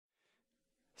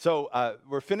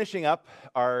We're finishing up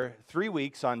our 3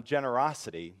 weeks on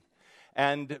generosity,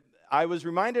 and I was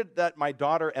reminded that my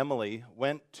daughter Emily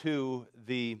went to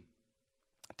the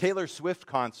Taylor Swift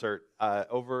concert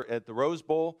over at the Rose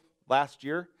Bowl last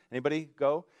year. Anybody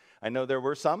go? I know there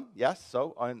were some, yes.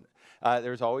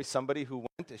 There's always somebody who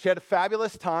went. She had a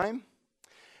fabulous time,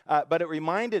 but it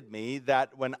reminded me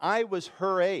that when I was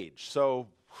her age, so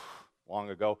long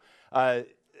ago, I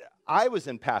was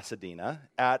in Pasadena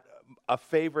at a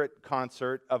favorite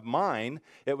concert of mine.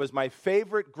 It was my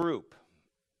favorite group,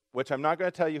 which I'm not going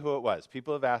to tell you who it was.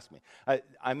 People have asked me. I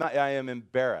am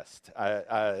embarrassed.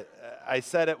 I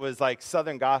said it was like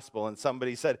Southern Gospel, and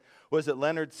somebody said, "Was it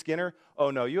Leonard Skinner?"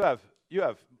 Oh no, you have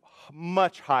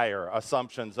much higher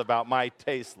assumptions about my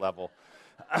taste level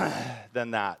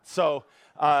than that.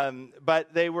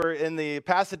 But they were in the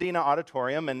Pasadena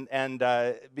auditorium, and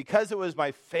because it was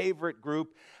my favorite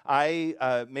group,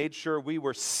 I made sure we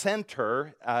were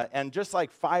center and just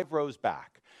like 5 rows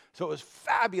back. So it was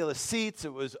fabulous seats.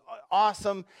 It was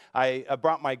awesome. I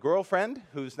brought my girlfriend,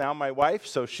 who's now my wife,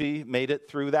 so she made it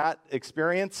through that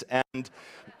experience, and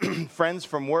friends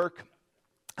from work.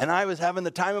 And I was having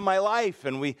the time of my life,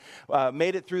 and we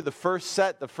made it through the first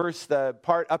set, the first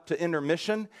part up to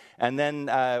intermission, and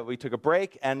then we took a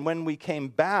break. And when we came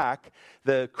back,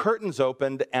 the curtains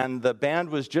opened, and the band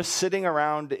was just sitting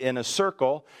around in a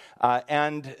circle,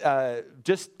 and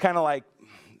just kind of like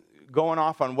going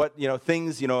off on what,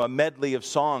 things, a medley of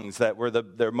songs that were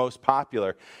their most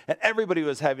popular. And everybody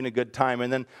was having a good time.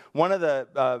 And then one of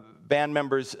the band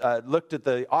members looked at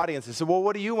the audience and said, "Well,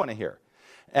 what do you want to hear?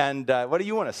 And what do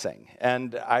you want to sing?"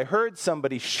 And I heard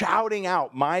somebody shouting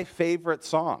out my favorite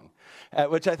song,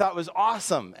 which I thought was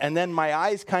awesome. And then my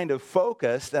eyes kind of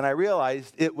focused, and I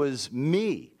realized it was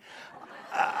me.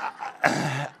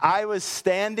 I was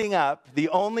standing up, the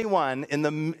only one in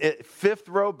the 5th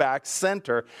row back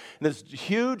center in this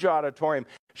huge auditorium,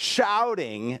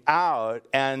 shouting out,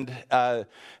 and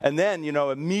then,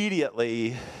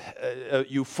 immediately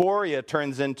euphoria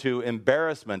turns into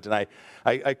embarrassment, and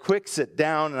I quick sit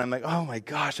down, and I'm like, oh my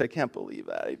gosh, I can't believe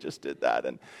that I just did that,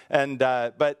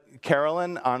 but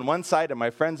Carolyn on one side and my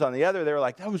friends on the other, they were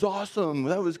like, that was awesome,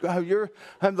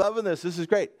 I'm loving this is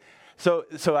great. So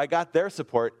I got their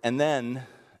support, and then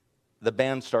the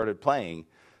band started playing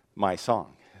my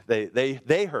song.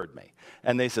 They heard me,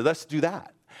 and they said, let's do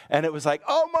that. And it was like,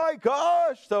 oh my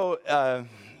gosh! So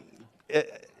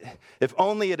if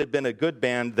only it had been a good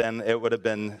band, then it would have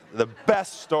been the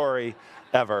best story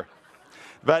ever.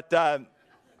 But that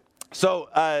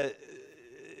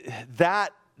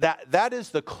is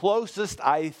the closest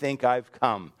I think I've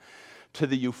come to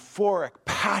the euphoric,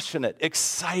 passionate,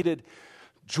 excited,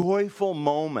 joyful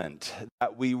moment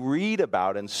that we read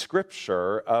about in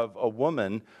Scripture of a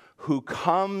woman who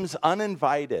comes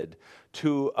uninvited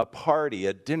to a party,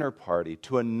 a dinner party,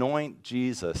 to anoint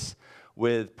Jesus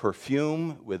with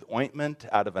perfume, with ointment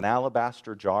out of an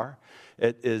alabaster jar.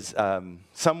 It's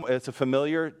a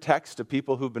familiar text to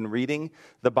people who've been reading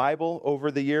the Bible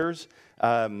over the years,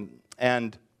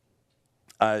 and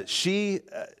she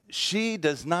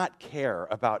does not care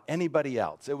about anybody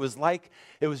else. It was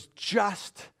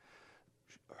just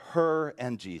her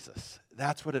and Jesus.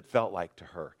 That's what it felt like to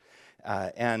her.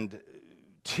 And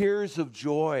tears of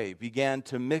joy began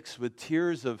to mix with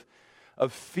tears of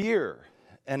fear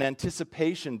and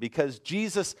anticipation, because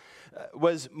Jesus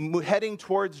was heading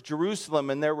towards Jerusalem,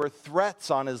 and there were threats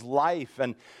on his life,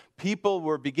 and people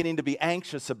were beginning to be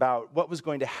anxious about what was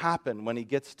going to happen when he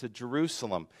gets to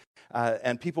Jerusalem.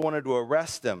 And people wanted to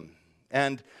arrest him.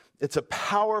 And it's a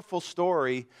powerful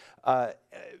story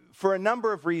for a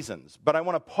number of reasons. But I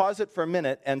want to pause it for a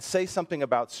minute and say something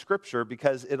about Scripture,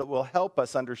 because it will help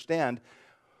us understand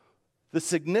the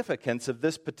significance of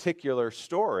this particular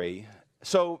story.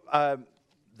 So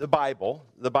the Bible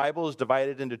is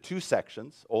divided into 2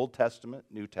 sections, Old Testament,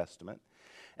 New Testament.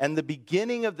 And the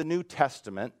beginning of the New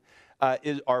Testament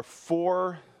are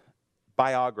 4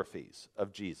 biographies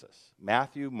of Jesus: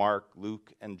 Matthew, Mark,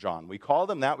 Luke, and John. We call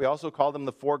them that. We also call them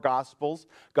the 4 Gospels.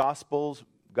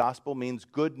 Gospel means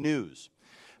good news.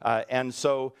 And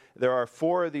so there are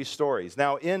 4 of these stories.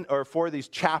 Now, 4 of these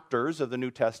chapters of the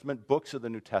New Testament, books of the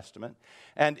New Testament.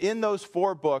 And in those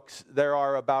 4 books, there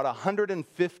are about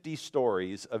 150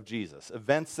 stories of Jesus,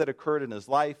 events that occurred in his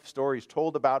life, stories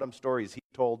told about him, stories he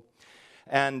told.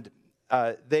 And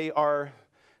they are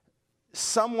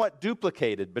somewhat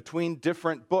duplicated between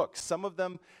different books. Some of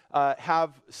them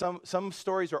have some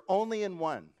stories are only in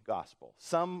one gospel.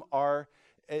 Some are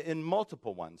in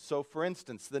multiple ones. So, for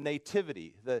instance, the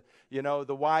Nativity, the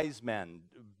wise men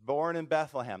born in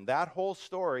Bethlehem. That whole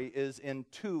story is in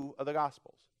 2 of the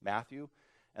Gospels, Matthew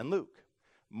and Luke.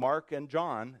 Mark and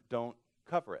John don't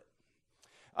cover it.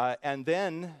 And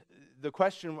then the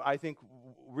question, I think,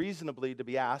 reasonably to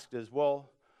be asked is, well,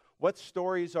 what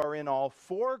stories are in all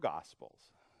four Gospels?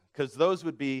 Because those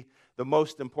would be the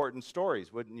most important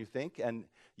stories, wouldn't you think? And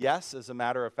yes, as a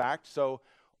matter of fact, so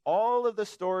all of the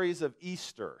stories of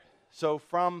Easter, so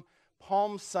from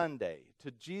Palm Sunday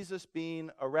to Jesus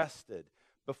being arrested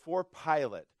before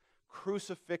Pilate,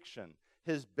 crucifixion,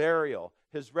 his burial,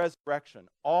 his resurrection,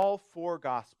 all four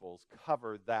Gospels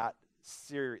cover that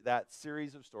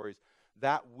series of stories,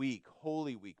 that week,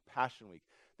 Holy Week, Passion Week.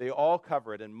 They all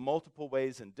cover it in multiple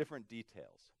ways and different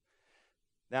details.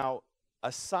 Now,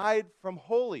 aside from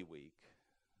Holy Week,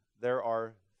 there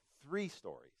are three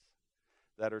stories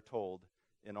that are told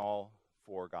in all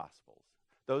four Gospels.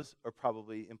 Those are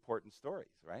probably important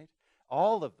stories, right?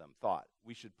 All of them thought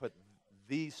we should put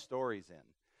these stories in.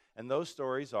 And those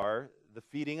stories are the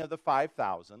feeding of the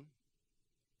 5,000,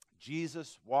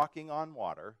 Jesus walking on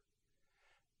water,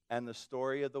 and the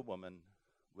story of the woman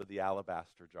with the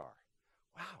alabaster jar.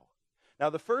 Wow. Now,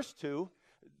 the first two,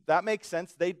 that makes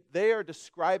sense. They are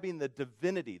describing the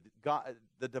divinity, God,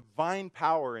 the divine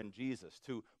power in Jesus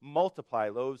to multiply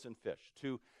loaves and fish,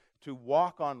 to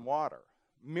walk on water,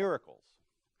 miracles.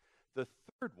 The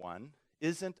third one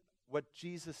isn't what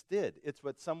Jesus did. It's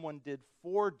what someone did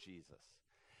for Jesus.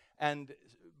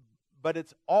 But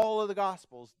it's all of the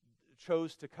Gospels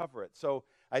chose to cover it. So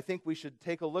I think we should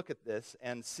take a look at this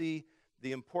and see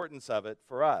the importance of it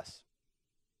for us.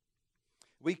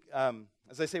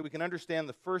 As I say, we can understand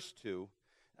the first two,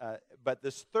 but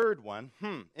this third one,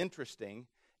 interesting.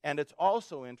 And it's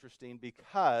also interesting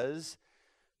because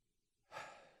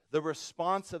the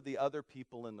response of the other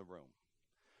people in the room.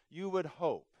 You would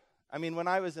hope. I mean, when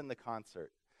I was in the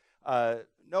concert,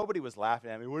 nobody was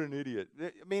laughing at me. What an idiot.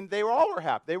 I mean, they all were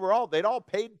happy. They'd all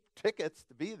paid tickets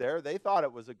to be there. They thought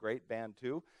it was a great band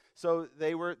too. So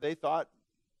they thought,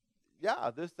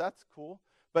 yeah, that's cool.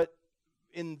 But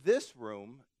in this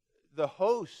room, the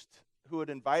host who had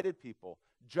invited people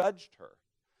judged her,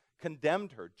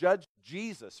 condemned her, judged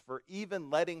Jesus for even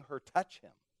letting her touch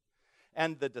him.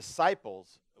 And the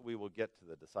disciples, we will get to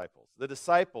the disciples. The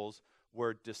disciples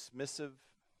were dismissive.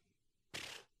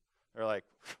 They're like,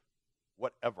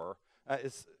 whatever. I'll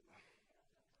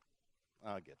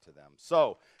get to them.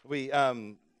 So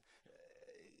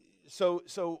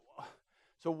so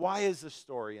why is this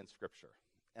story in Scripture?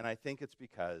 And I think it's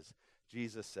because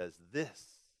Jesus says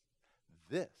this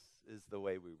is the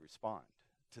way we respond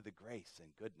to the grace and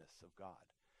goodness of God.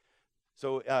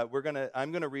 So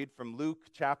I'm going to read from Luke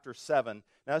chapter 7.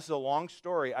 Now, this is a long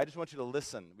story. I just want you to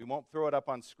listen. We won't throw it up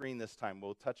on screen this time.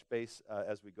 We'll touch base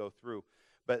as we go through.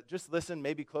 But just listen,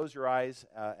 maybe close your eyes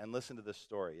and listen to this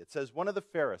story. It says, one of the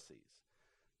Pharisees,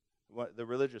 the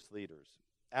religious leaders,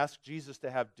 asked Jesus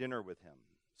to have dinner with him.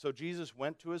 So Jesus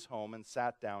went to his home and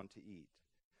sat down to eat.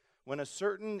 When a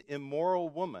certain immoral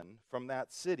woman from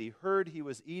that city heard he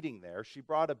was eating there, she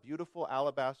brought a beautiful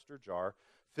alabaster jar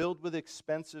filled with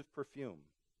expensive perfume.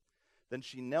 Then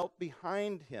she knelt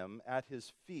behind him at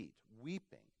his feet,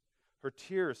 weeping. Her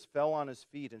tears fell on his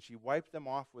feet, and she wiped them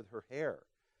off with her hair.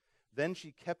 Then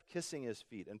she kept kissing his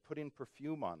feet and putting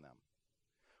perfume on them.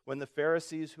 When the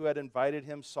Pharisees who had invited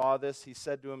him saw this, he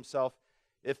said to himself,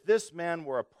 "If this man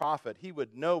were a prophet, he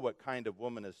would know what kind of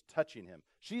woman is touching him.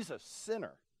 She's a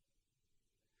sinner."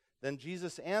 Then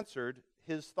Jesus answered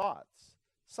his thoughts.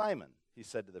 "Simon," he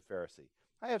said to the Pharisee,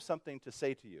 "I have something to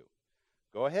say to you."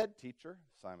 "Go ahead, teacher,"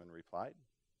 Simon replied.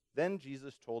 Then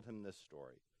Jesus told him this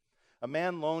story. A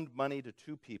man loaned money to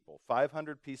two people,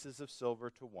 500 pieces of silver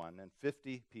to one and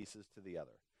 50 pieces to the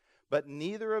other. But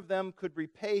neither of them could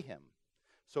repay him.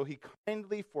 So he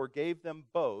kindly forgave them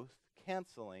both,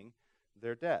 canceling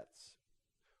their debts.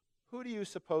 Who do you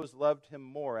suppose loved him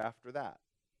more after that?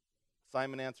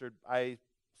 Simon answered, "I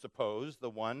suppose the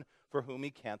one for whom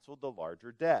he canceled the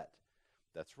larger debt."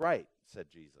 "That's right," said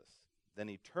Jesus. Then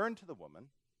he turned to the woman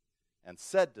and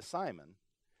said to Simon,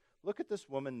 "Look at this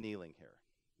woman kneeling here.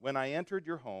 When I entered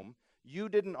your home, you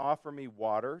didn't offer me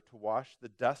water to wash the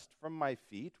dust from my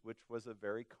feet," which was a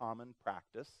very common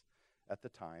practice at the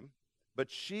time,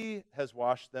 "but she has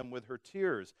washed them with her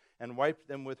tears and wiped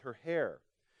them with her hair.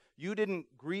 You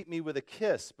didn't greet me with a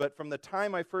kiss, but from the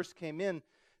time I first came in,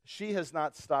 she has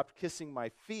not stopped kissing my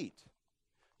feet.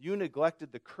 You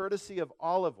neglected the courtesy of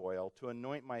olive oil to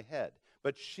anoint my head,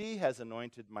 but she has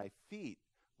anointed my feet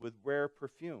with rare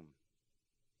perfume.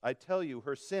 I tell you,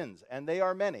 her sins, and they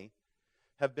are many,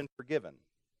 have been forgiven.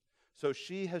 So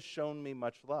she has shown me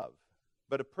much love.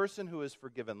 But a person who is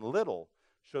forgiven little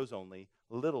shows only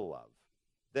little love."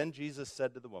 Then Jesus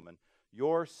said to the woman,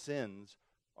 "Your sins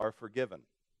are forgiven."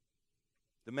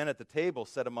 The men at the table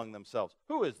said among themselves,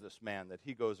 "Who is this man that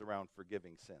he goes around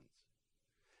forgiving sins?"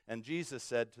 And Jesus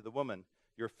said to the woman,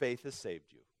 "Your faith has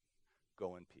saved you.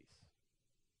 Go in peace."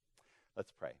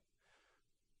 Let's pray.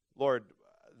 Lord,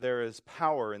 there is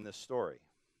power in this story,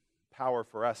 power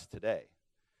for us today.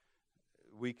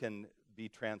 We can be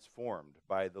transformed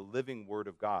by the living Word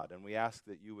of God, and we ask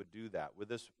that you would do that with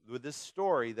this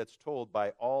story that's told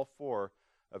by all four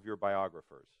of your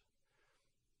biographers.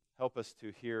 Help us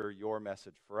to hear your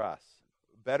message for us,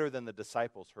 better than the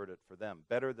disciples heard it for them,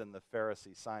 better than the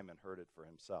Pharisee Simon heard it for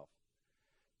himself.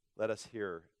 Let us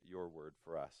hear your word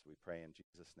for us. We pray in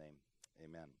Jesus' name.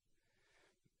 Amen.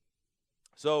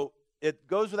 So it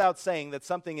goes without saying that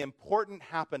something important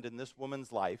happened in this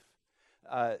woman's life,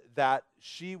 that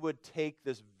she would take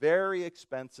this very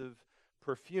expensive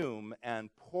perfume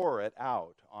and pour it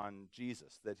out on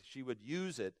Jesus, that she would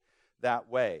use it that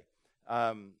way.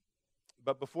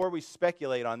 But before we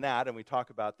speculate on that and we talk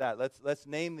about that, let's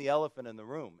name the elephant in the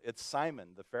room. It's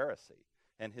Simon the Pharisee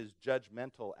and his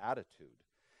judgmental attitude.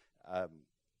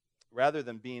 Rather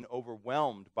than being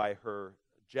overwhelmed by her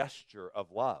gesture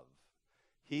of love,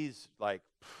 he's like,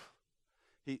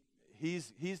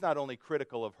 he's not only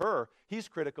critical of her, he's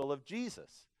critical of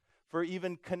Jesus for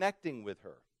even connecting with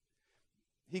her.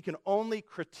 He can only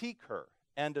critique her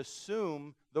and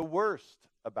assume the worst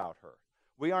about her.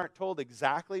 We aren't told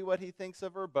exactly what he thinks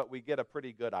of her, but we get a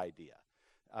pretty good idea.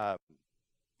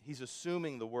 He's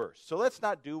assuming the worst. So let's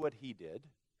not do what he did.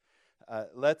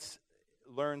 Let's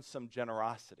learn some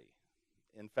generosity.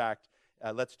 In fact,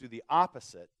 let's do the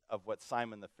opposite of what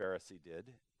Simon the Pharisee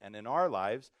did. And in our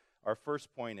lives, our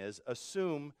first point is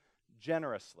assume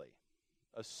generously.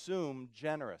 Assume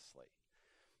generously.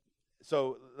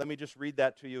 So let me just read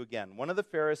that to you again. One of the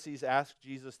Pharisees asked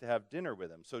Jesus to have dinner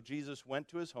with him. So Jesus went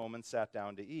to his home and sat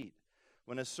down to eat.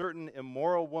 When a certain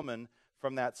immoral woman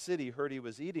from that city heard he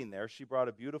was eating there, she brought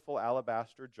a beautiful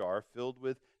alabaster jar filled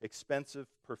with expensive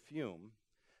perfume.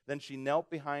 Then she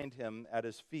knelt behind him at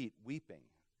his feet, weeping.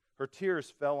 Her tears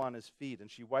fell on his feet,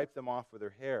 and she wiped them off with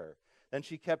her hair. Then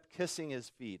she kept kissing his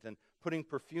feet and putting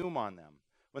perfume on them.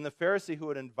 When the Pharisee who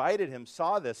had invited him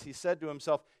saw this, he said to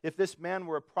himself, "If this man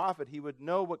were a prophet, he would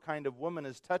know what kind of woman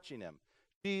is touching him.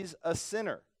 She's a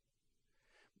sinner."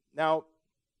 Now,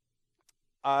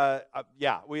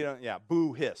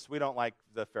 boo hiss. We don't like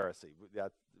the Pharisee.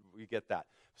 We get that.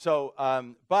 So,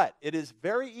 but it is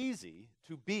very easy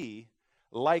to be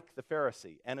like the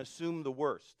Pharisee and assume the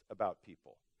worst about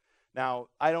people. Now,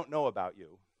 I don't know about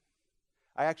you.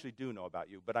 I actually do know about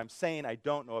you, but I'm saying I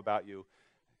don't know about you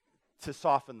to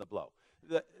soften the blow.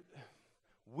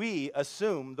 We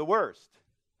assume the worst.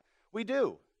 We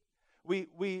do.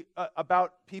 We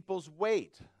about people's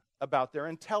weight, about their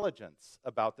intelligence,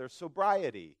 about their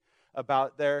sobriety,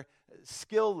 about their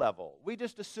skill level. We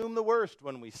just assume the worst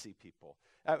when we see people.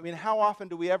 I mean, how often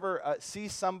do we ever see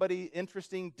somebody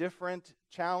interesting, different,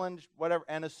 challenged, whatever,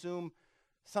 and assume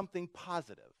something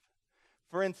positive?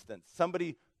 For instance,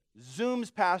 somebody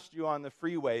zooms past you on the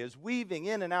freeway, is weaving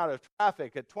in and out of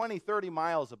traffic at 20, 30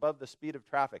 miles above the speed of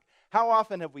traffic. How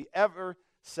often have we ever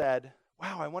said,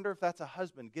 "Wow, I wonder if that's a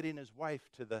husband getting his wife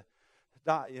to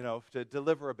to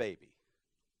deliver a baby"?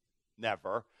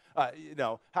 Never.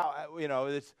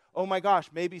 It's, "Oh my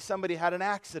gosh, maybe somebody had an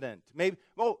accident. Maybe,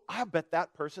 I bet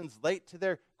that person's late to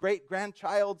their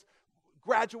great-grandchild's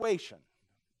graduation."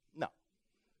 No,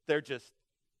 they're just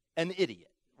an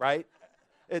idiot, right?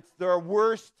 It's their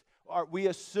worst. We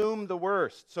assume the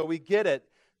worst. So we get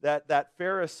it that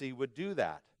Pharisee would do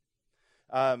that.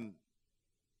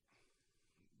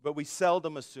 But we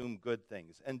seldom assume good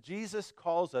things. And Jesus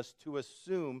calls us to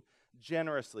assume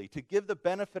generously, to give the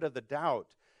benefit of the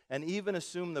doubt, and even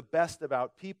assume the best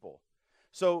about people.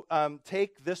 So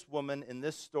take this woman in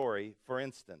this story, for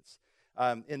instance.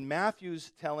 In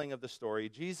Matthew's telling of the story,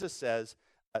 Jesus says,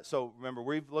 so remember,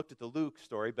 we've looked at the Luke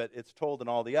story, but it's told in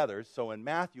all the others. So in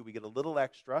Matthew, we get a little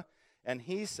extra. And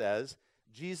Jesus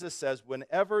says,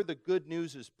 whenever the good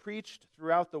news is preached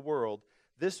throughout the world,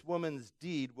 this woman's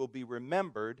deed will be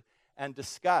remembered and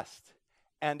discussed.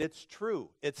 And it's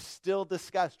true. It's still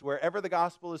discussed. Wherever the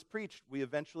gospel is preached, we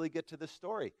eventually get to this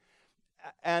story.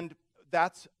 And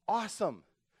that's awesome.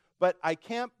 But I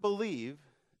can't believe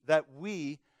that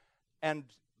we and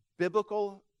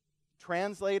biblical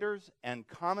translators and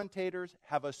commentators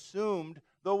have assumed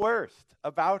the worst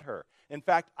about her. In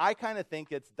fact, I kind of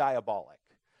think it's diabolic.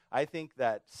 I think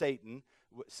that Satan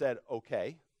said,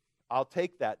 "Okay, I'll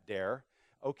take that dare.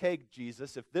 Okay,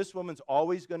 Jesus, if this woman's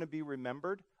always going to be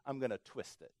remembered, I'm going to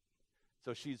twist it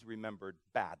so she's remembered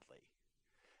badly."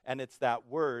 And it's that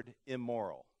word,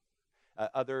 immoral.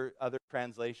 Other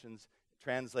translations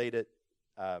translate it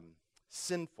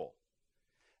sinful.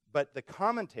 But the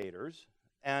commentators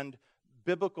and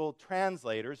biblical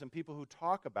translators and people who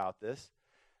talk about this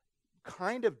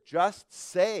kind of just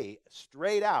say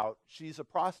straight out, she's a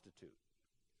prostitute.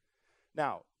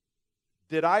 Now,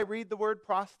 did I read the word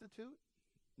prostitute?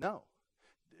 No.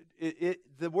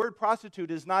 The word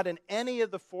prostitute is not in any of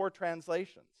the 4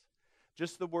 translations,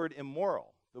 just the word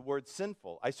immoral, the word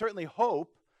sinful. I certainly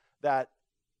hope that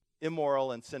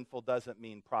immoral and sinful doesn't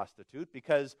mean prostitute,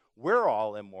 because we're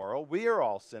all immoral, we are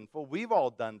all sinful, we've all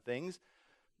done things.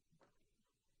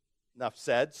 Enough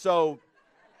said. So,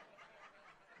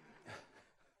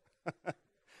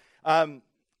 the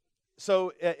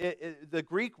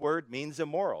Greek word means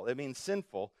immoral. It means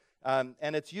sinful,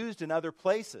 and it's used in other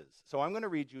places. So I'm going to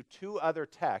read you 2 other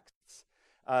texts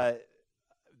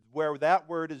where that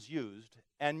word is used,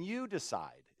 and you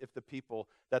decide if the people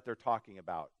that they're talking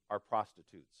about are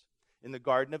prostitutes. In the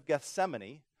Garden of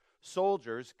Gethsemane,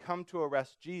 soldiers come to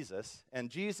arrest Jesus,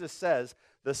 and Jesus says,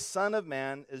 "The Son of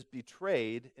Man is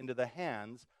betrayed into the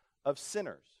hands of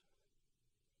sinners."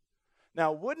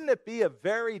 Now, wouldn't it be a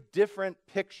very different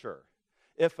picture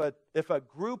if a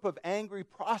group of angry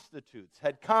prostitutes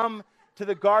had come to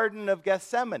the Garden of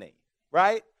Gethsemane,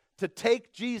 right, to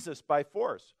take Jesus by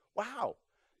force? Wow,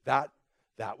 that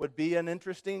would be an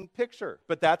interesting picture.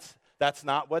 But that's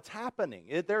not what's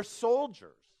happening. They're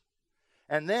soldiers.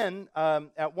 And then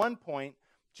at one point,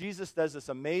 Jesus does this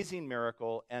amazing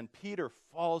miracle, and Peter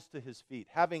falls to his feet,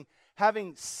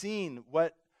 having seen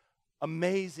what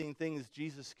amazing things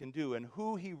Jesus can do and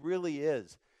who he really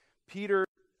is. Peter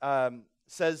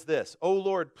says this, "Oh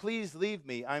Lord, please leave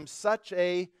me. I'm such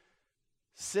a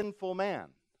sinful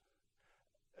man.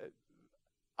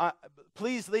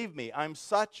 Please leave me. I'm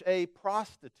such a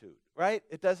prostitute." Right?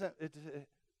 It doesn't.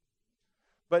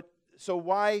 But so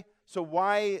why do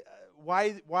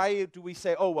we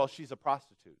say, "Oh well, she's a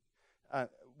prostitute"?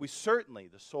 We certainly,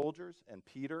 the soldiers and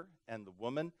Peter and the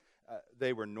woman,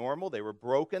 they were normal, they were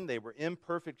broken, they were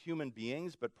imperfect human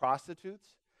beings, but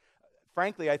prostitutes?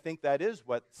 Frankly, I think that is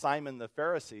what Simon the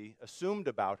Pharisee assumed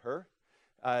about her.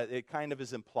 It kind of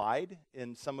is implied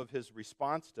in some of his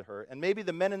response to her. And maybe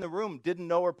the men in the room didn't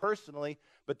know her personally,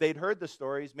 but they'd heard the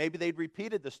stories. Maybe they'd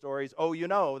repeated the stories.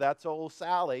 "Oh, that's old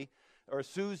Sally or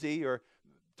Susie or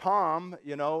Tom,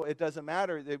 it doesn't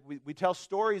matter." We tell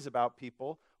stories about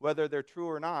people, whether they're true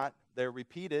or not. They're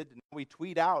repeated, and we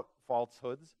tweet out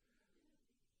falsehoods.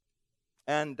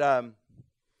 And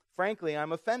frankly,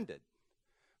 I'm offended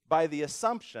by the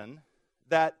assumption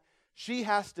that she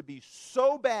has to be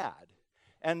so bad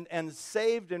and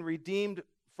saved and redeemed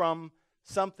from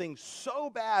something so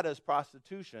bad as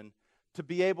prostitution to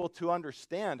be able to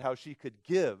understand how she could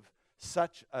give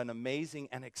such an amazing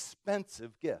and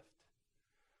expensive gift.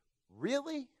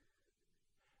 Really?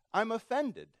 I'm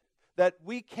offended that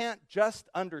we can't just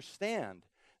understand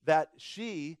that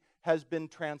she has been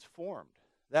transformed,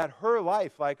 that her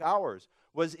life, like ours,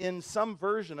 was in some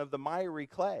version of the miry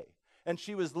clay, and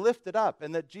she was lifted up,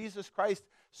 and that Jesus Christ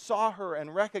saw her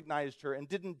and recognized her and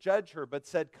didn't judge her, but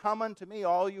said, "Come unto me,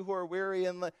 all you who are weary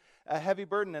and a heavy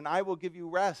burden, and I will give you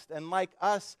rest." And like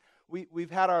us,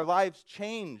 we've had our lives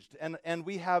changed, and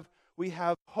we have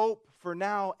hope for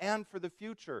now and for the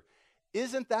future.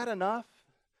 Isn't that enough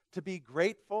to be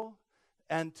grateful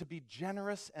and to be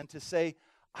generous and to say,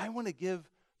 "I want to give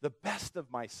the best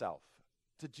of myself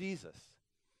to Jesus"?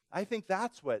 I think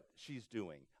that's what she's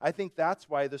doing. I think that's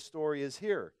why the story is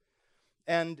here.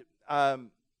 And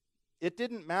it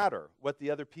didn't matter what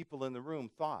the other people in the room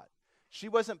thought. She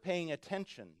wasn't paying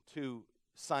attention to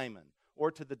Simon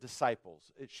or to the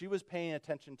disciples. She was paying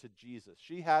attention to Jesus.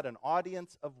 She had an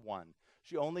audience of one.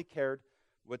 She only cared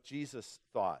what Jesus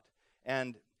thought.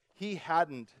 And he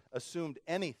hadn't assumed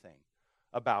anything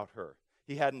about her.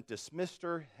 He hadn't dismissed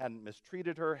her, hadn't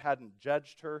mistreated her, hadn't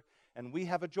judged her. And we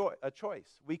have a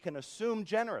choice. We can assume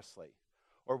generously,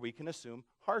 or we can assume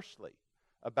harshly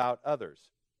about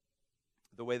others,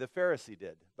 the way the Pharisee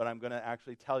did. But I'm going to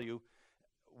actually tell you,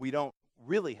 we don't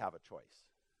really have a choice.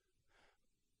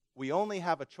 We only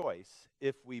have a choice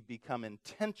if we become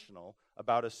intentional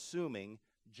about assuming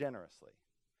generously.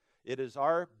 It is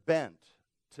our bent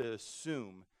to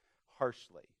assume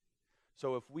harshly.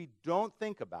 So if we don't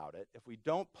think about it, if we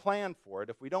don't plan for it,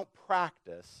 if we don't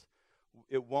practice,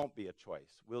 it won't be a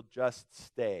choice. We'll just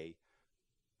stay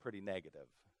pretty negative.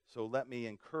 So let me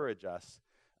encourage us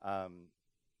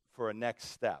for a next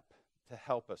step to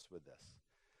help us with this.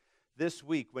 This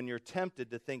week, when you're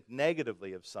tempted to think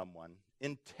negatively of someone,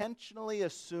 intentionally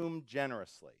assume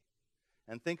generously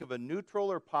and think of a neutral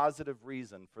or positive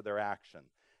reason for their action.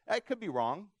 It could be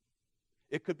wrong.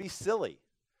 It could be silly.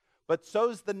 But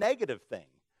so's the negative thing.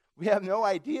 We have no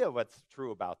idea what's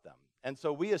true about them. And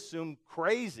so we assume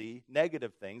crazy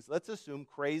negative things. Let's assume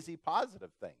crazy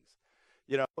positive things.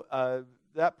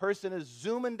 That person is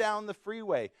zooming down the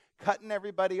freeway, cutting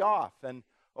everybody off. And,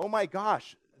 oh my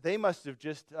gosh, they must have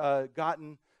just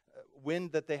gotten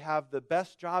wind that they have the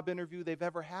best job interview they've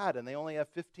ever had, and they only have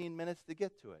 15 minutes to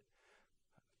get to it.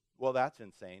 Well, that's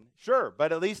insane. Sure,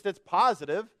 but at least it's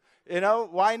positive.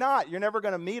 Why not? You're never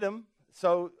going to meet them.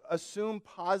 So assume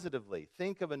positively.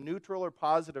 Think of a neutral or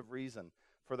positive reason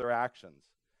for their actions.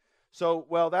 So,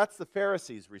 that's the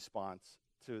Pharisees' response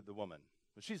to the woman.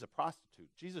 Well, she's a prostitute.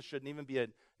 Jesus shouldn't even be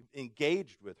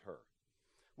engaged with her,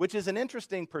 which is an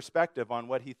interesting perspective on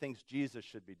what he thinks Jesus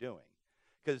should be doing.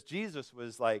 Because Jesus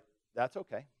was like, that's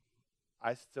okay.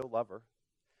 I still love her.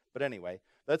 But anyway,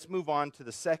 let's move on to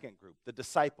the second group, the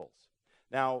disciples.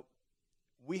 Now,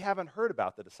 we haven't heard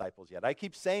about the disciples yet. I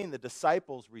keep saying the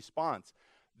disciples' response.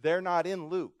 They're not in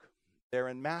Luke. They're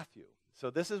in Matthew. So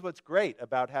this is what's great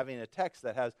about having a text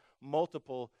that has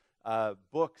multiple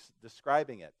books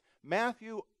describing it.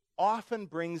 Matthew often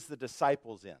brings the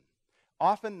disciples in,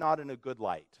 often not in a good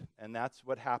light, and that's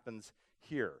what happens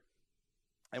here.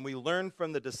 And we learn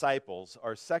from the disciples,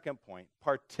 our second point,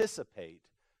 participate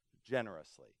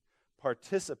generously.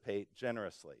 Participate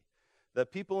generously. The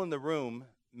people in the room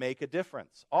make a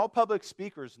difference. All public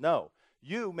speakers know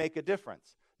you make a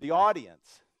difference. The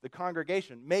audience, the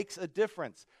congregation makes a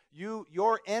difference.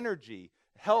 Your energy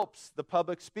helps the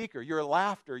public speaker. Your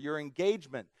laughter, your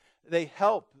engagement, they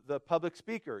help the public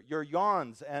speaker. Your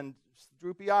yawns and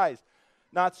droopy eyes,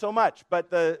 not so much. But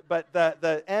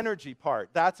the energy part,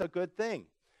 that's a good thing.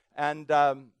 And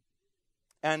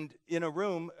in a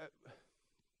room,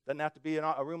 doesn't have to be in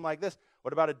a room like this.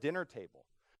 What about a dinner table?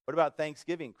 What about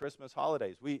Thanksgiving, Christmas,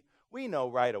 holidays? We know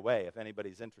right away if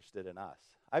anybody's interested in us.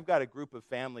 I've got a group of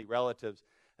family relatives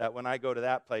that when I go to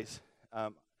that place,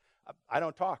 I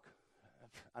don't talk.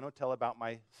 I don't tell about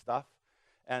my stuff,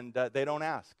 and they don't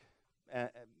ask. And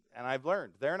I've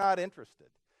learned they're not interested,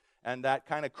 and that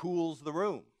kind of cools the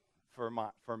room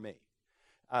for me.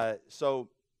 So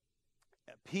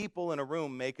people in a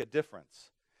room make a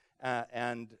difference,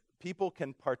 and people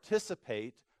can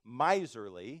participate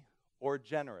miserly or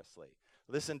generously.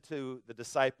 Listen to the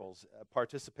disciples'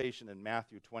 participation in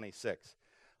Matthew 26.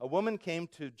 A woman came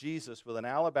to Jesus with an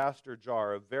alabaster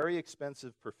jar of very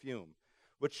expensive perfume,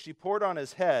 which she poured on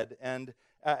his head and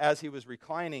as he was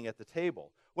reclining at the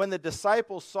table. When the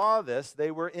disciples saw this,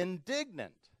 they were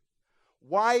indignant.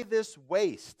 Why this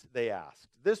waste, they asked.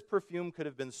 This perfume could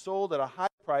have been sold at a high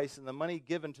price and the money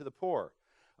given to the poor.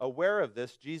 Aware of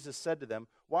this, Jesus said to them,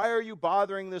 "Why are you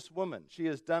bothering this woman? She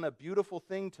has done a beautiful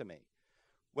thing to me.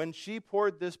 When she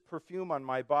poured this perfume on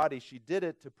my body, she did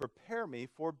it to prepare me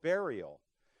for burial.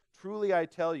 Truly I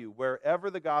tell you,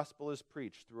 wherever the gospel is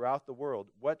preached throughout the world,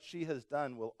 what she has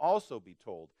done will also be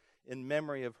told in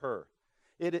memory of her."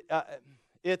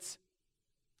 It's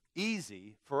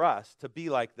easy for us to be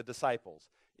like the disciples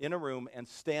in a room and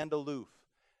stand aloof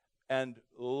and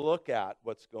look at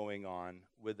what's going on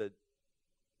with a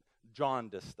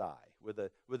jaundiced eye, with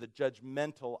a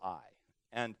judgmental eye,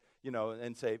 and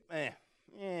say,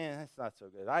 that's not so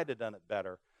good. I'd have done it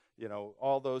better.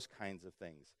 All those kinds of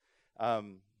things.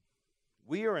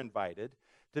 We are invited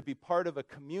to be part of a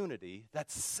community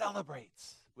that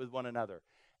celebrates with one another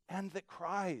and that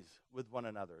cries with one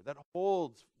another, that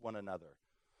holds one another.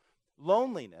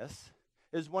 Loneliness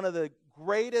is one of the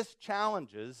greatest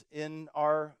challenges in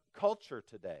our culture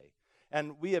today.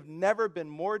 And we have never been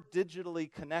more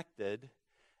digitally connected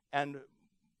and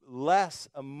less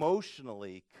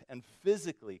emotionally and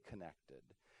physically connected.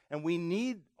 And we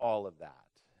need all of that.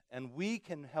 And we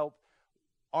can help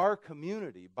our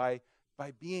community by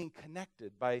being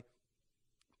connected, by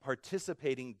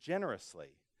participating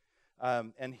generously.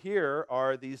 And here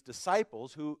are these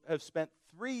disciples who have spent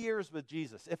 3 years with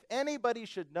Jesus. If anybody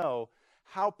should know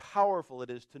how powerful it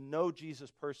is to know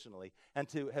Jesus personally and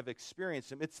to have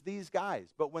experienced him, it's these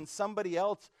guys. But when somebody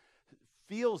else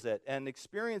feels it and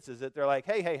experiences it, they're like,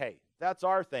 hey, that's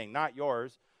our thing, not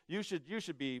yours. You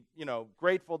should be,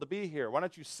 grateful to be here. Why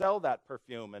don't you sell that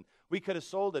perfume? And we could have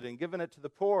sold it and given it to the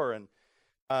poor.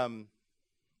 And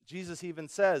Jesus even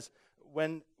says,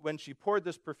 when she poured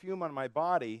this perfume on my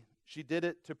body, she did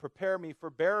it to prepare me for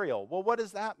burial. Well, what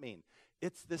does that mean?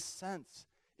 It's this sense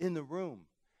in the room.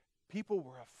 People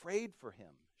were afraid for him.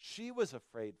 She was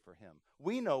afraid for him.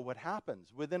 We know what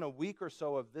happens. Within a week or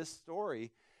so of this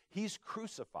story, he's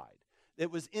crucified.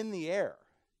 It was in the air,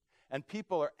 and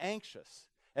people are anxious.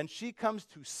 And she comes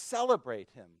to celebrate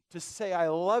him, to say, I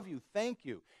love you, thank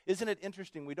you. Isn't it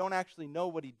interesting? We don't actually know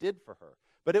what he did for her,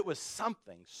 but it was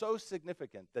something so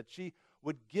significant that she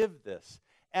would give this.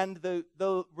 And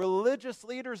the religious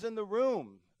leaders in the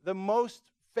room, the most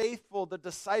faithful, the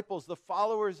disciples, the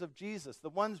followers of Jesus, the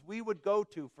ones we would go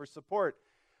to for support,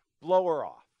 blow her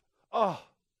off. Oh,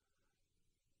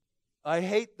 I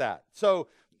hate that. So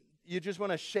you just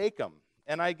want to shake them.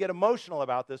 And I get emotional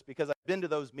about this because I've been to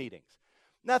those meetings.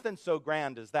 Nothing so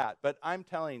grand as that, but I'm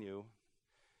telling you,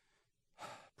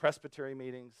 presbytery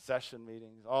meetings, session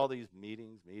meetings, all these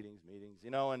meetings,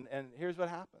 and here's what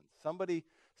happens.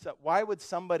 Why would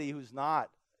somebody who's not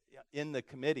in the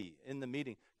committee, in the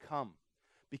meeting, come?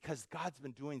 Because God's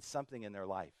been doing something in their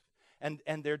life.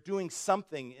 And they're doing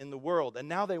something in the world, and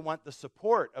now they want the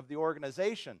support of the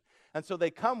organization. And so they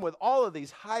come with all of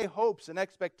these high hopes and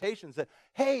expectations that,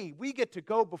 hey, we get to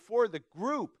go before the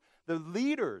group, the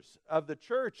leaders of the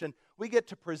church, and we get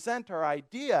to present our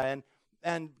idea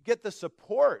and get the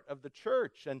support of the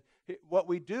church. And what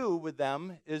we do with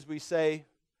them is we say,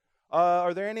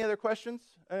 are there any other questions?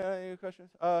 Any questions?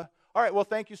 All right, well,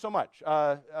 thank you so much.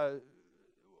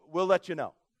 We'll let you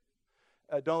know.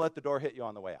 Don't let the door hit you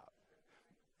on the way out.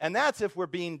 And that's if we're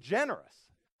being generous.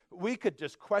 We could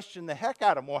just question the heck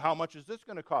out of them. Well, how much is this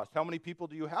going to cost? How many people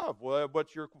do you have? Well,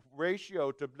 what's your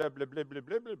ratio to blah, blah, blah, blah,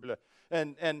 blah, blah, blah.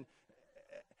 And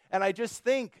I just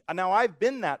think, now I've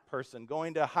been that person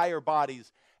going to higher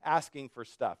bodies asking for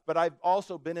stuff. But I've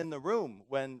also been in the room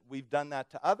when we've done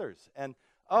that to others. And,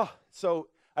 so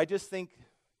I just think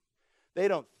they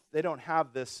don't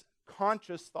have this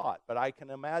conscious thought. But I can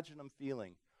imagine them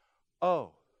feeling,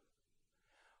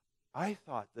 I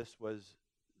thought this was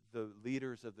the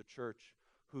leaders of the church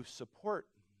who support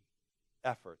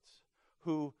efforts,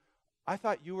 who I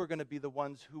thought you were going to be the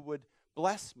ones who would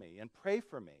bless me and pray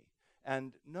for me.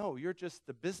 And no, you're just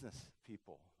the business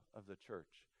people of the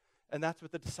church. And that's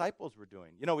what the disciples were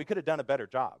doing. We could have done a better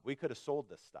job. We could have sold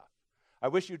this stuff. I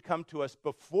wish you'd come to us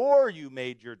before you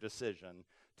made your decision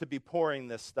to be pouring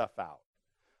this stuff out.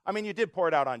 I mean, you did pour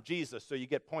it out on Jesus, so you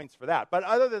get points for that. But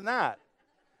other than that,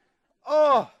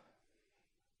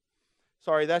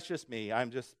 sorry, that's just me.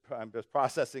 I'm just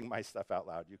processing my stuff out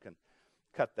loud. You can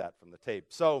cut that from the tape.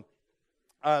 So,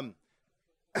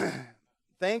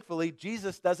 thankfully,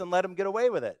 Jesus doesn't let him get away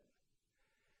with it.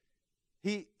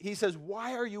 He says,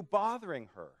 why are you bothering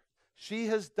her? She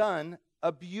has done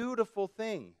a beautiful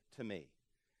thing to me.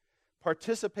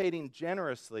 Participating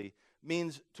generously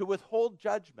means to withhold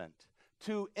judgment,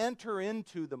 to enter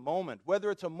into the moment,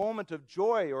 whether it's a moment of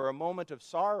joy or a moment of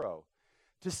sorrow.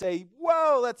 To say,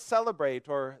 whoa, let's celebrate,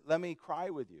 or let me cry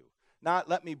with you. Not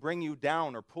let me bring you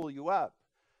down or pull you up.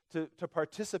 To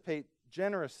participate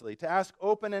generously, to ask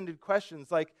open-ended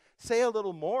questions like, say a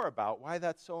little more about why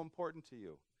that's so important to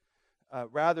you,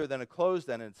 rather than a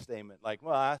closed-ended statement like,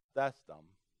 well, that's dumb,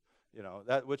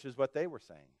 which is what they were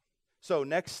saying. So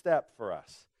next step for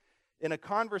us. In a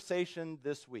conversation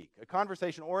this week, a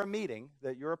conversation or a meeting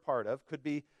that you're a part of, could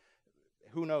be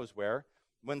who knows where,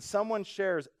 when someone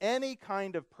shares any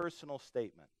kind of personal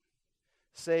statement,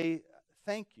 say,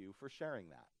 thank you for sharing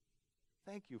that.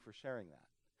 Thank you for sharing that.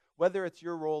 Whether it's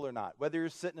your role or not, whether you're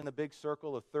sitting in a big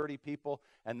circle of 30 people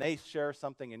and they share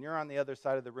something and you're on the other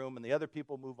side of the room and the other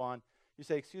people move on, you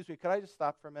say, excuse me, could I just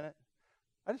stop for a minute?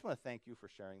 I just want to thank you for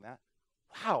sharing that.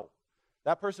 Wow.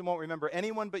 That person won't remember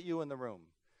anyone but you in the room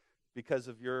because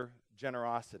of your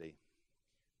generosity.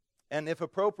 And if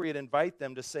appropriate, invite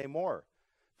them to say more.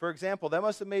 For example, that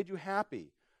must have made you happy,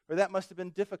 or that must have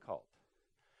been difficult.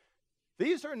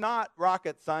 These are not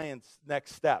rocket science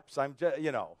next steps. I'm just,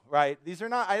 right? These are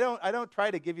not, I don't try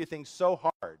to give you things so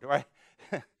hard, right?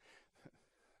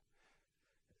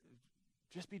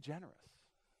 Just be generous.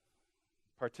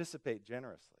 Participate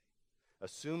generously.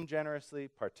 Assume generously,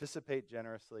 participate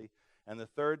generously. And the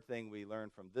third thing we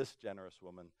learn from this generous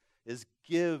woman is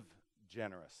give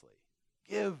generously.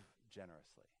 Give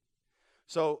generously.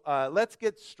 So let's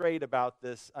get straight about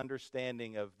this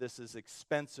understanding of this is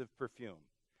expensive perfume.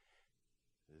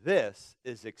 This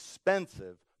is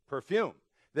expensive perfume.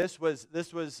 This was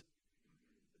the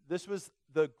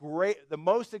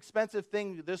most expensive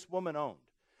thing this woman owned.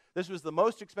 This was the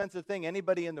most expensive thing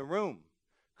anybody in the room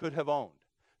could have owned.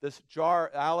 This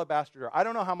jar, alabaster jar. I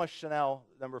don't know how much Chanel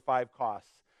No. 5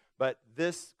 costs, but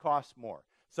this costs more.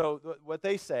 So what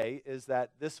they say is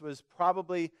that this was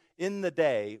probably in the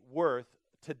day worth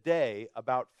today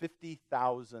about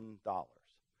 $50,000.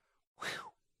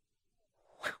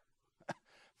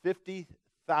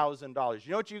 $50,000.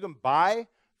 You know what you can buy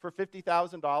for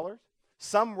 $50,000?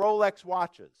 Some Rolex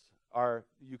watches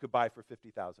you could buy for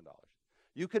 $50,000.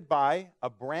 You could buy a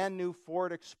brand new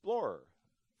Ford Explorer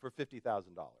for $50,000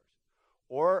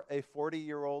 or a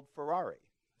 40-year-old Ferrari.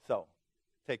 So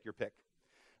take your pick.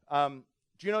 Do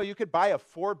you know you could buy a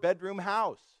 4-bedroom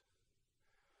house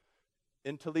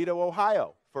in Toledo,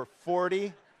 Ohio for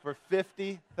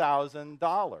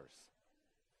 $50,000.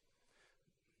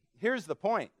 Here's the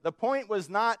point. The point was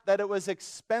not that it was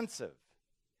expensive.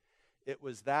 It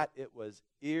was that it was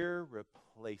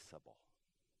irreplaceable.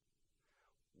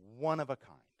 One of a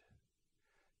kind.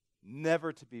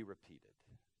 Never to be repeated.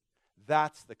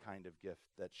 That's the kind of gift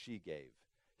that she gave.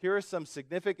 Here are some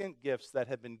significant gifts that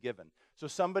have been given. So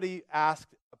somebody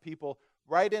asked people,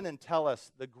 write in and tell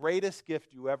us the greatest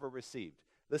gift you ever received.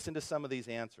 Listen to some of these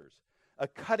answers. A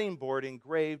cutting board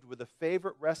engraved with a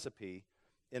favorite recipe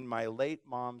in my late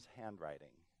mom's handwriting.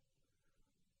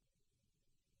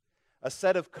 A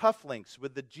set of cufflinks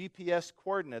with the GPS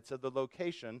coordinates of the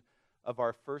location of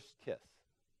our first kiss.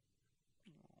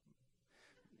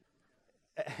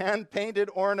 A hand-painted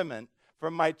ornament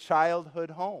from my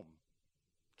childhood home.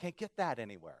 Can't get that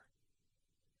anywhere.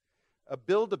 A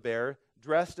Build-A-Bear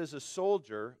dressed as a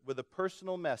soldier with a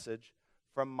personal message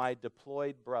from my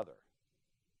deployed brother.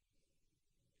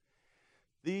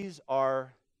 These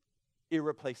are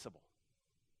irreplaceable.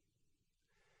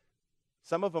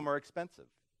 Some of them are expensive.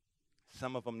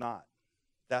 Some of them not.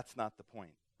 That's not the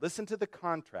point. Listen to the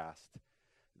contrast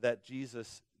that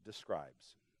Jesus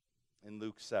describes in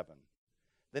Luke 7.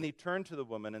 Then he turned to the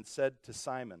woman and said to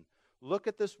Simon, look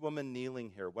at this woman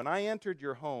kneeling here. When I entered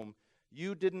your home,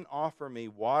 you didn't offer me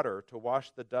water to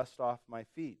wash the dust off my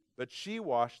feet, but she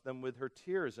washed them with her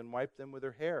tears and wiped them with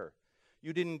her hair.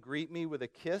 You didn't greet me with a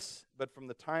kiss, but from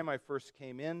the time I first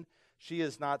came in, she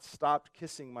has not stopped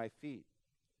kissing my feet.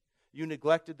 You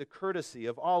neglected the courtesy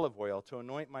of olive oil to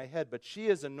anoint my head, but she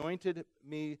has anointed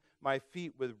my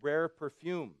feet with rare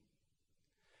perfume.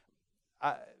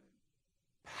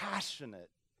 Passionate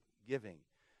giving,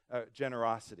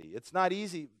 generosity. It's not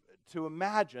easy to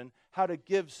imagine how to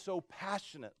give so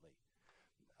passionately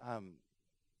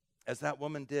as that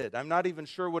woman did. I'm not even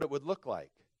sure what it would look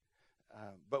like.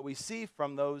 But we see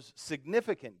from those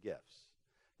significant gifts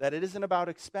that it isn't about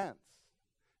expense.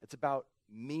 It's about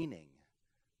meaning.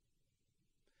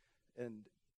 And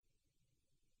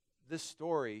this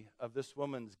story of this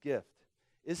woman's gift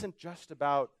isn't just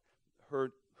about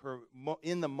her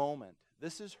in the moment.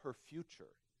 This is her future.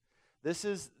 This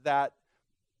is that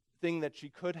thing that she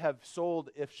could have sold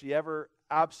if she ever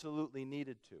absolutely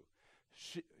needed to.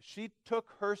 She took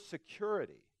her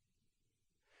security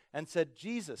and said,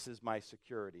 Jesus is my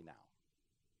security now.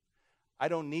 I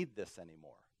don't need this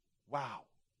anymore. Wow.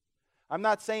 I'm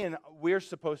not saying we're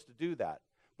supposed to do that,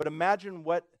 but imagine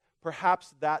what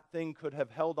perhaps that thing could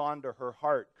have held on to her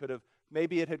heart,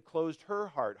 maybe it had closed her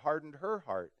heart, hardened her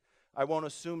heart. I won't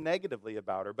assume negatively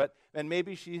about her, and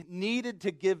maybe she needed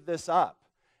to give this up.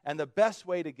 And the best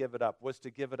way to give it up was to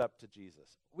give it up to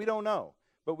Jesus. We don't know,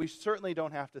 but we certainly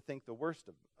don't have to think the worst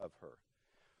of her.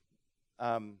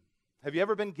 Have you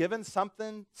ever been given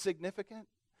something significant?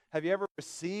 Have you ever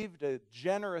received a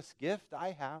generous gift?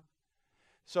 I have.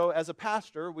 So as a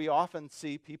pastor, we often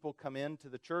see people come into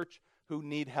the church who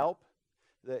need help,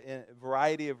 a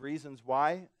variety of reasons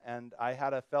why. And I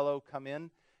had a fellow come in,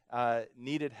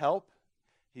 needed help.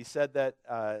 He said that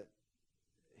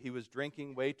he was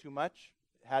drinking way too much,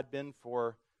 had been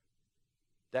for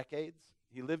decades.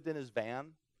 He lived in his van,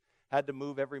 had to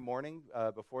move every morning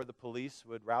before the police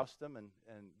would roust him and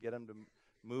get him to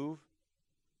move.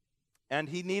 And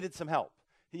he needed some help.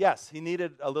 Yes, he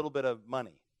needed a little bit of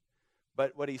money.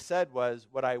 But what he said was,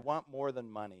 what I want more than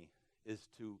money is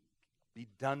to be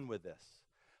done with this.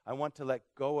 I want to let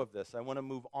go of this. I want to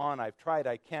move on. I've tried.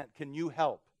 I can't. Can you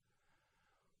help?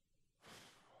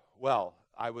 Well,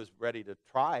 I was ready to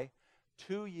try.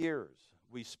 2 years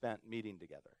we spent meeting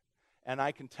together. And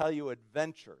I can tell you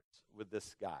adventures with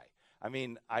this guy. I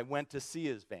mean, I went to see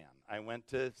his van. I went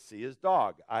to see his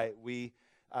dog. I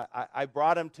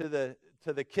brought him to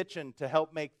the kitchen to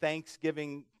help make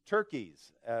Thanksgiving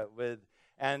turkeys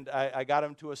and I got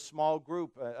him to a small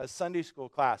group, a Sunday school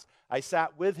class. I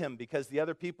sat with him because the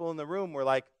other people in the room were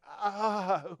like,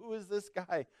 who is this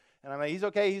guy? And I'm like, he's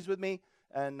okay, he's with me.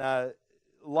 And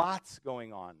lots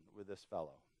going on with this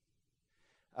fellow.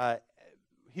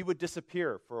 He would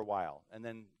disappear for a while and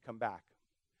then come back.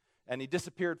 And he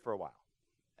disappeared for a while.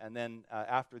 And then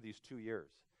after these 2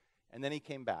 years. And then he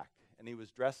came back. And he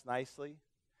was dressed nicely.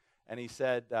 And he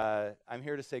said, I'm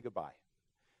here to say goodbye.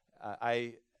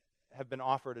 I have been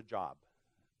offered a job.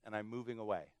 And I'm moving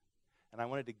away. And I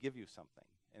wanted to give you something.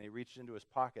 And he reached into his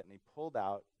pocket and he pulled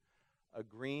out a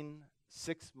green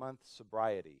 6-month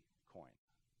sobriety coin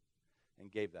and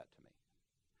gave that to me.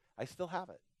 I still have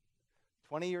it.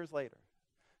 20 years later.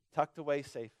 Tucked away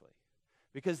safely.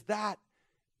 Because that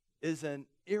is an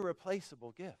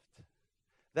irreplaceable gift.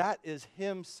 That is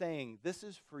him saying, this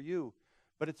is for you,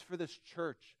 but it's for this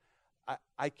church.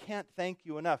 I can't thank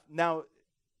you enough. Now,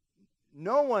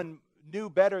 no one knew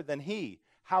better than he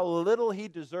how little he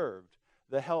deserved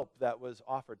the help that was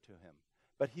offered to him.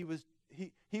 But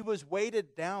he was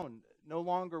weighted down no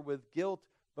longer with guilt,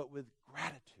 but with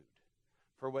gratitude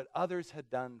for what others had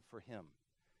done for him.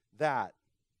 That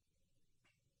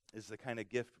is the kind of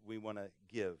gift we want to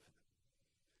give.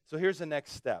 So here's the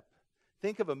next step.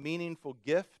 Think of a meaningful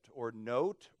gift or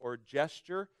note or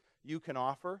gesture you can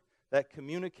offer that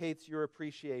communicates your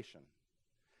appreciation.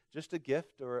 Just a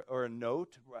gift or a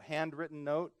note, a handwritten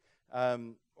note,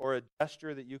 or a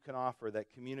gesture that you can offer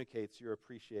that communicates your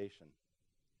appreciation.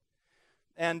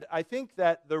 And I think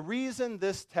that the reason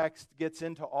this text gets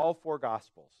into all four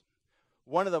Gospels,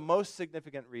 one of the most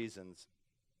significant reasons,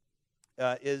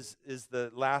 is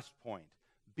the last point.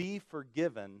 Be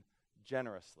forgiven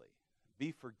generously.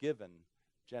 Be forgiven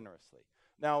generously.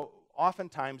 Now,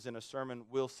 oftentimes in a sermon,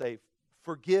 we'll say,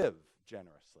 forgive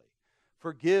generously.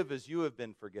 Forgive as you have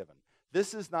been forgiven.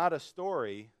 This is not a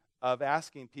story of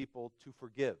asking people to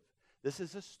forgive. This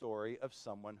is a story of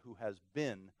someone who has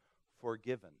been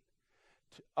forgiven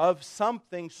of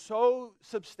something so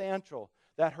substantial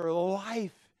that her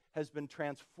life has been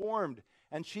transformed,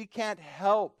 and she can't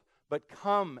help but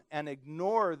come and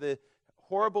ignore the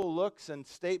horrible looks and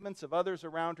statements of others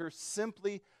around her,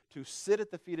 simply to sit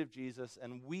at the feet of Jesus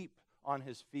and weep on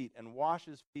his feet and wash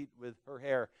his feet with her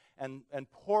hair and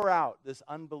pour out this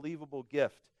unbelievable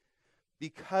gift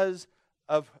because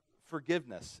of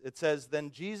forgiveness. It says,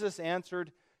 then Jesus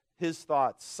answered his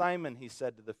thoughts. Simon, he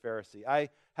said to the Pharisee, I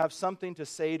have something to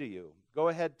say to you. Go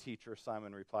ahead, teacher,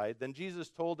 Simon replied. Then Jesus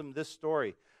told him this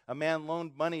story. A man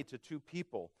loaned money to two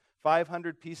people,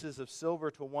 500 pieces of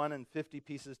silver to one and 50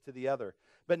 pieces to the other.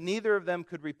 But neither of them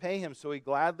could repay him, so he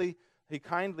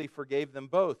kindly forgave them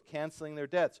both, canceling their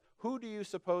debts. Who do you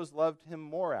suppose loved him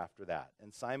more after that?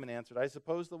 And Simon answered, I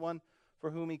suppose the one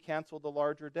for whom he canceled the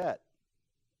larger debt.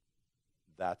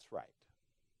 That's right,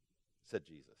 said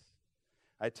Jesus.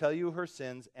 I tell you, her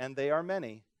sins, and they are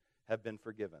many, have been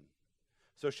forgiven.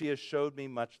 So she has showed me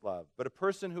much love. But a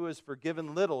person who is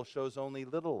forgiven little shows only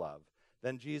little love.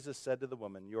 Then Jesus said to the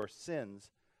woman, your sins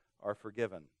are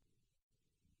forgiven.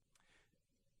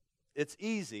 It's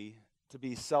easy to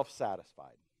be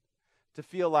self-satisfied, to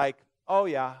feel like, oh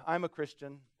yeah, I'm a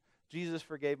Christian. Jesus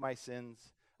forgave my sins.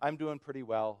 I'm doing pretty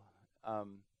well.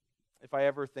 If I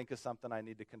ever think of something I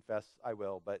need to confess, I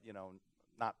will, but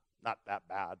not that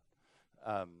bad.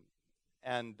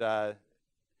 And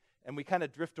we kind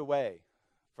of drift away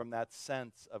from that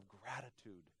sense of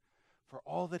gratitude for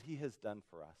all that he has done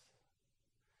for us,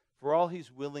 for all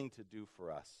he's willing to do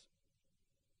for us.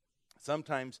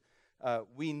 Sometimes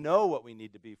we know what we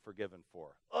need to be forgiven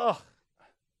for. Ugh,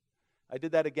 I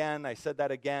did that again. I said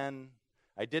that again.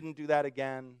 I didn't do that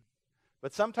again.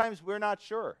 But sometimes we're not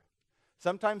sure.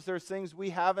 Sometimes there's things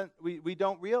we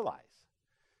don't realize,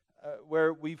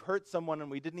 where we've hurt someone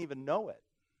and we didn't even know it.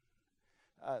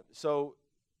 So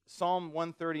Psalm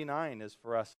 139 is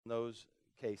for us in those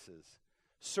cases.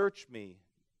 Search me,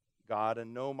 God,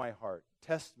 and know my heart.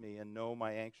 Test me and know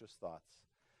my anxious thoughts.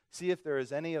 See if there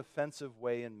is any offensive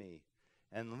way in me,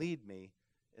 and lead me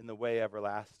in the way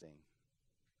everlasting.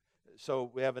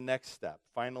 So we have a next step,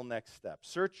 final next step.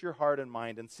 Search your heart and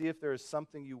mind and see if there is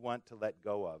something you want to let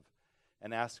go of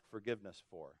and ask forgiveness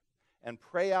for. And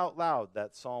pray out loud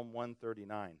that Psalm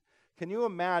 139. Can you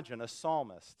imagine a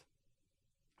psalmist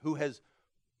who has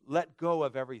let go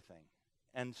of everything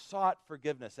and sought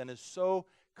forgiveness and is so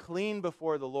clean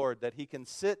before the Lord that he can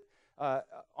sit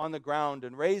on the ground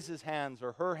and raise his hands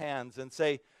or her hands and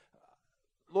say,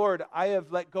 Lord, I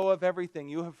have let go of everything.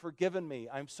 You have forgiven me.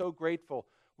 I'm so grateful.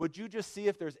 Would you just see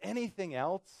if there's anything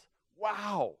else?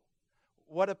 Wow,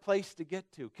 what a place to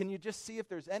get to. Can you just see if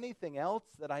there's anything else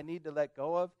that I need to let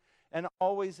go of? And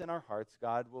always in our hearts,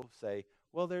 God will say,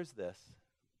 well, there's this.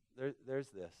 There's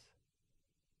this.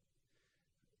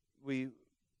 We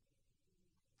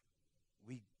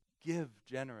give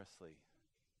generously.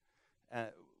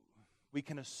 We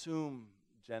can assume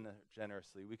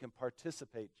generously. We can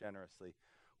participate generously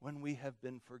when we have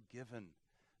been forgiven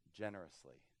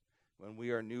generously, when we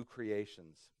are new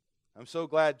creations. I'm so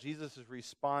glad Jesus has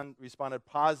responded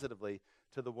positively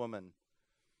to the woman.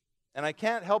 And I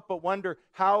can't help but wonder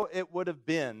how it would have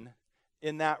been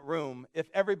in that room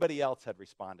if everybody else had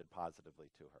responded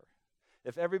positively to her.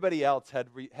 If everybody else had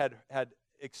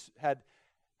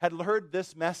heard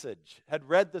this message, had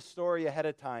read the story ahead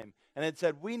of time, and had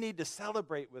said, we need to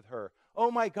celebrate with her.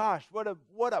 Oh my gosh, what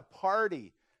a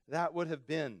party that would have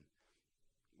been.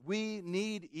 We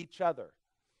need each other.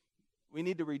 We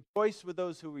need to rejoice with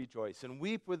those who rejoice and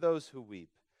weep with those who weep.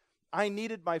 I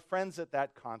needed my friends at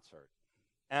that concert.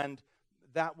 And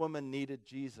that woman needed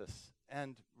Jesus,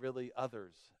 and really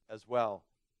others as well.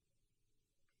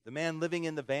 The man living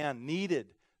in the van needed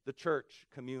the church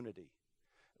community.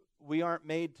 We aren't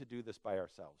made to do this by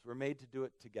ourselves. We're made to do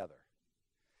it together.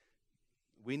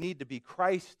 We need to be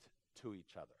Christ to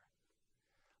each other.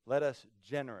 Let us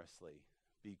generously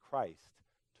be Christ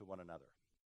to one another.